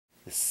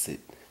This is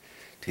it.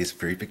 Today's a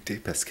very big day,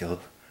 Pascal.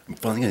 I'm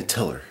finally gonna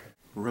tell her.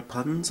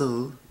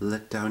 Rapunzel,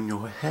 let down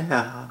your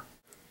hair.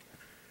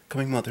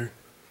 Coming, mother.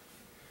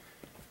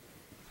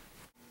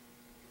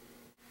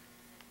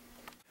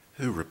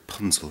 Oh,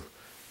 Rapunzel.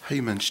 How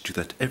you manage to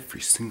do that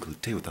every single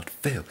day without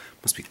fail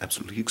must be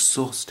absolutely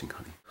exhausting,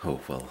 honey.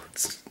 Oh, well,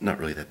 it's not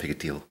really that big a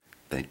deal.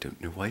 I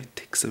don't know why it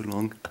takes so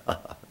long.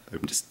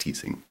 I'm just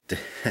teasing.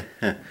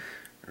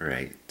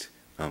 Right.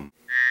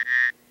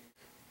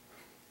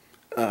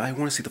 I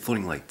want to see the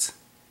floating lights.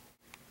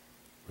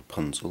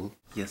 Rapunzel.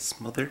 Yes,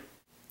 mother?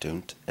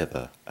 Don't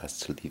ever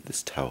ask to leave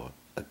this tower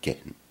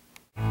again.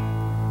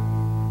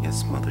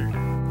 Yes, mother.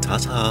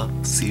 Ta-ta.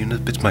 See you in a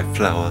bit, my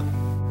flower.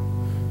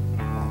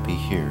 I'll be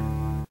here.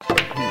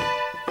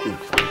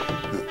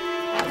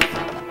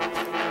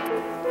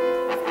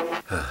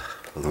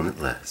 Alone at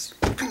last.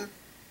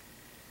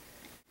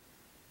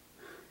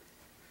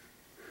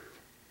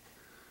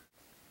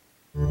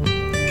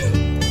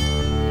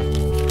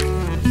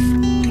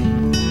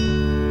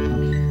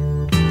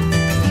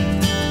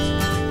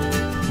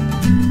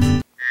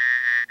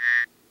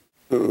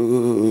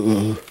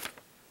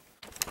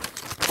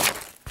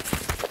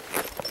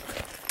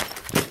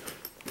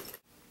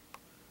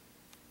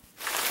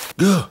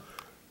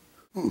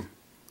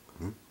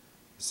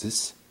 Is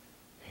this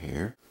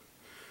hair?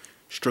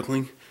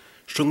 Struggling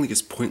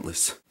is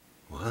pointless.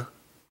 What?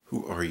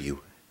 Who are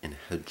you, and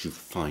how'd you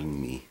find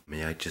me?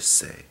 May I just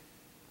say,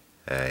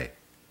 hey,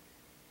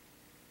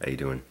 how you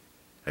doing?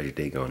 How's your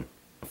day going?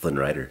 I'm Flynn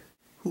Rider.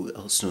 Who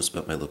else knows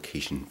about my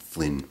location,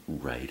 Flynn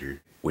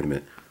Rider? Wait a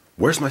minute,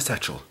 where's my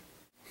satchel?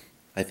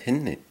 I've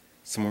hidden it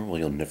somewhere where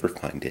you'll never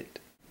find it.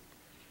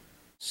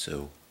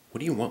 So, what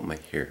do you want with my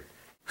hair?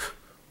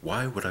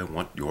 Why would I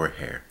want your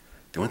hair?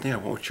 The only thing I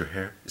want with your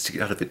hair is to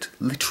get out of it,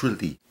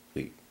 literally.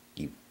 Wait,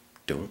 you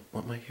don't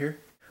want my hair?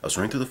 I was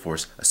running through the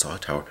forest, I saw a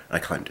tower, and I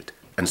climbed it.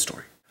 End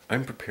story.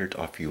 I'm prepared to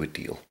offer you a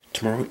deal.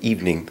 Tomorrow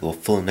evening, they will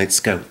fill the night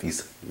sky with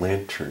these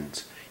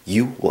lanterns.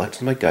 You will act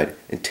as my guide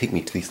and take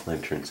me to these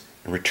lanterns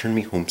and return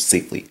me home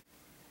safely.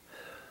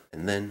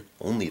 And then,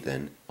 only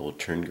then, I will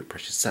turn your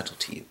precious satchel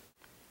to you.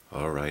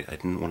 Alright, I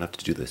didn't want to have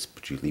to do this,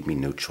 but you leave me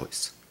no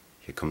choice.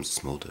 Here comes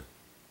Smolder.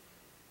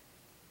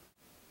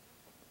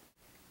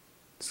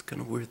 It's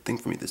kind of a weird thing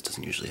for me. This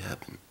doesn't usually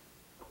happen.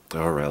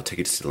 Alright, I'll take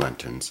you to see the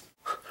lanterns.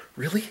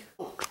 Really?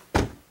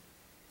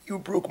 You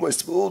broke my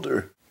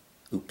Smolder.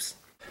 Oops.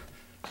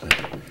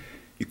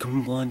 You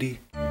coming, Blondie?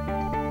 I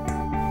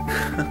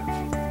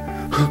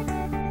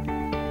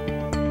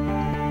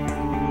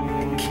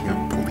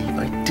can't believe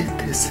I did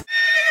this.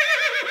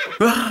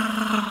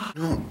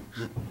 No,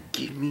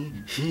 give me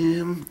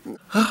him.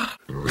 Oh,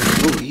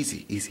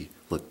 easy, easy.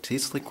 Look,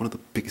 today's like one of the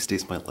biggest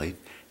days of my life,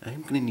 and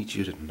I'm gonna need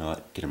you to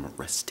not get him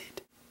arrested.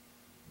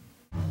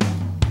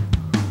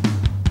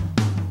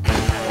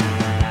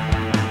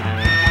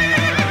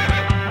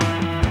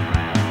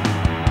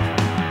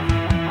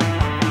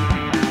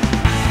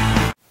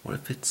 What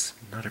if it's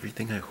not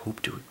everything I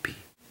hoped it would be?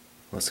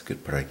 Well, that's a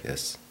good part, I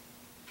guess.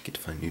 I get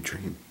to find a new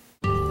dream.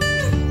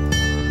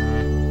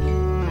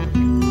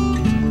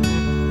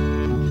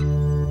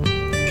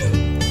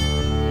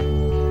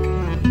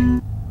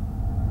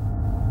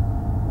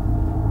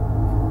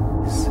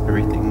 Is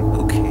everything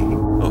okay?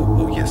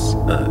 Oh yes,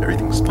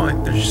 everything's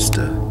fine. There's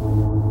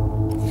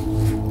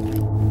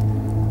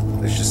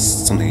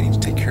just something I need to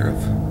take care of.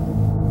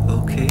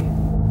 Okay.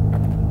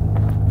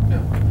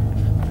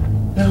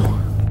 No.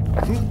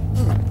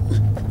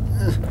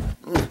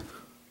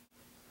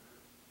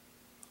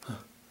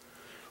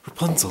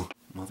 Rapunzel!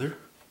 Mother?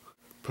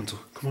 Rapunzel,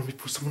 come on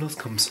before someone else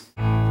comes.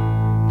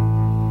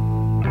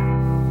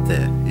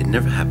 There, it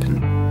never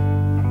happened.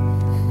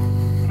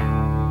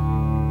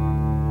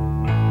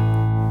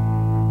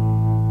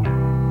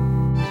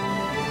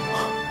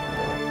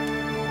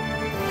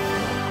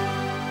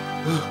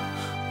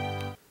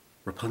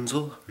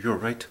 Rapunzel, are you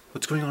alright?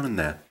 What's going on in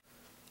there?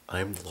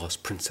 I am the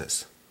lost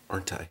princess,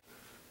 aren't I?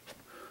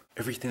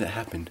 Everything that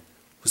happened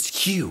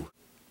was you!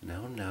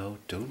 Now,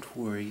 don't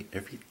worry.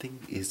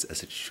 Everything is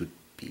as it should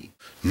be.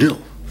 No!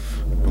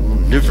 I will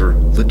never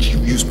let you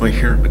use my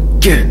hair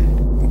again!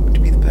 You want me to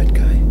be the bad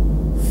guy?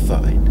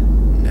 Fine.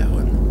 Now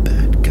I'm the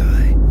bad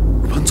guy.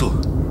 Rapunzel!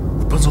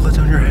 Rapunzel, let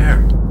down your hair!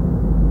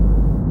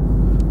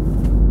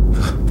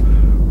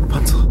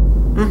 Rapunzel!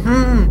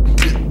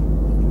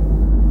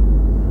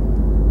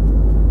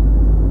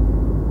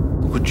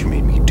 Look what you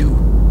made me do.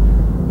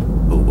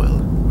 Oh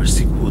well, our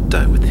secret will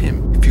die with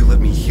him. If you let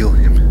me heal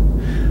him,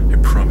 I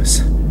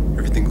promise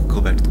everything will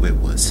go back to the way it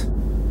was.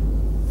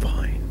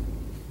 Fine.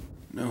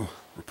 No,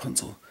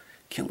 Rapunzel,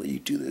 can't let you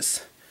do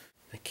this.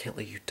 I can't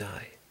let you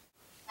die.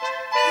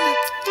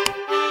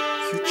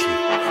 Eugene.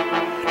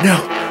 No!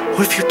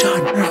 What have you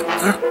done?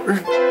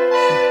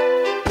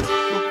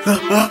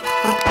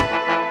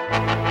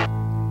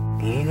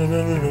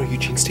 No,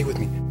 Eugene, stay with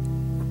me.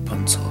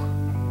 Rapunzel,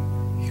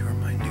 you are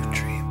my new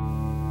dream.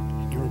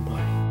 And you're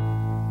mine.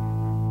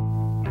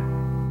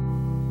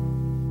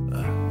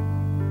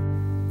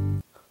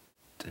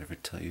 Did I ever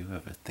tell you I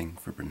have a thing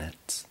for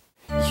brunettes?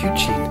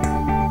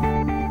 Eugene!